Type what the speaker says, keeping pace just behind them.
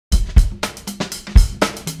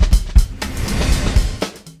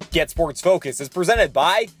Get Sports Focus is presented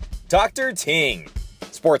by Dr. Ting,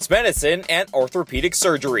 Sports Medicine and Orthopedic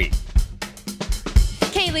Surgery.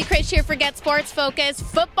 Kaleigh Krish here for Get Sports Focus.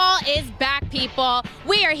 Football is back, people.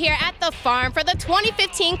 We are here at the farm for the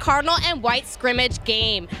 2015 Cardinal and White scrimmage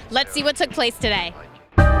game. Let's see what took place today.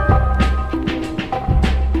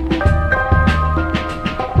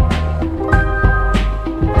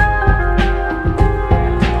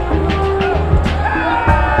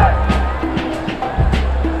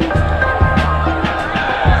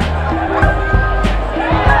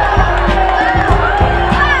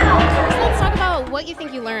 What you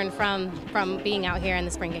think you learned from being out here in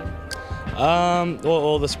the spring game?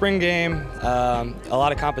 Well, the spring game, a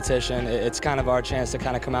lot of competition. It's kind of our chance to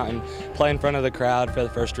kind of come out and play in front of the crowd for the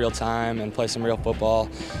first real time and play some real football.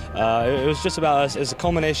 It was just about us. It's a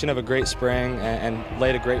culmination of a great spring and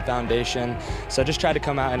laid a great foundation. So just try to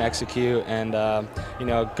come out and execute and you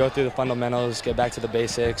know, go through the fundamentals, get back to the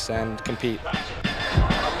basics, and compete.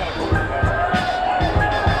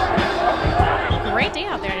 Great day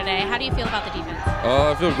out there today. How do you feel about the defense?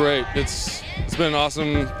 I feel great. It's been an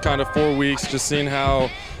awesome kind of 4 weeks, just seeing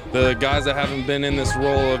how the guys that haven't been in this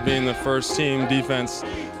role of being the first team defense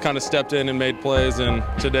kind of stepped in and made plays, and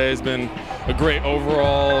today has been a great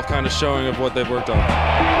overall kind of showing of what they've worked on.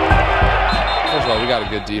 First of all, we got a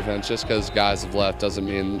good defense. Just because guys have left doesn't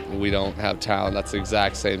mean we don't have talent. That's the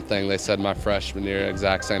exact same thing they said my freshman year,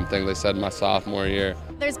 exact same thing they said my sophomore year.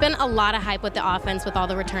 There's been a lot of hype with the offense with all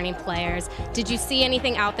the returning players. Did you see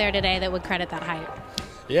anything out there today that would credit that hype?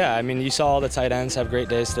 Yeah, I mean, you saw all the tight ends have great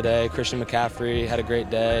days today. Christian McCaffrey had a great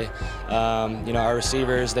day. You know, our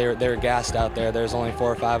receivers, they were gassed out there. There's only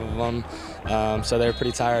 4 or 5 of them, so they were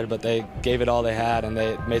pretty tired, but they gave it all they had, and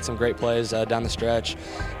they made some great plays down the stretch.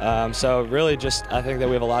 So really just, I think that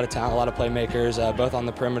we have a lot of talent, a lot of playmakers, both on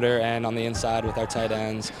the perimeter and on the inside with our tight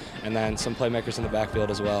ends, and then some playmakers in the backfield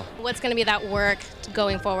as well. What's going to be that work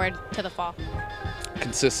going forward to the fall?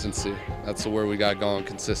 Consistency. That's the word we got going,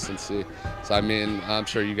 consistency. So, I mean, I'm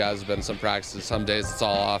sure you guys have been in some practices. Some days it's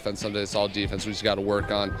all offense, some days it's all defense. We just got to work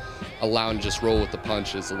on allowing to just roll with the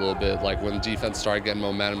punches a little bit. Like when defense start getting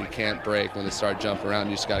momentum, you can't break. When they start jumping around,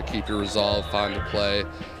 you just got to keep your resolve, find a play,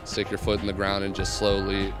 stick your foot in the ground, and just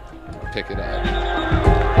slowly pick it up.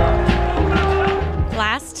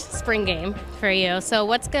 Last spring game for you. So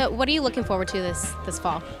what are you looking forward to this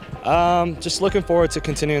fall? Just looking forward to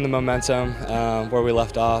continuing the momentum where we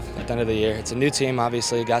left off at the end of the year. It's a new team,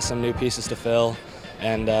 obviously, got some new pieces to fill,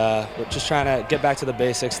 and we're just trying to get back to the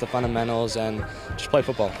basics, the fundamentals, and just play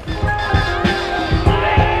football.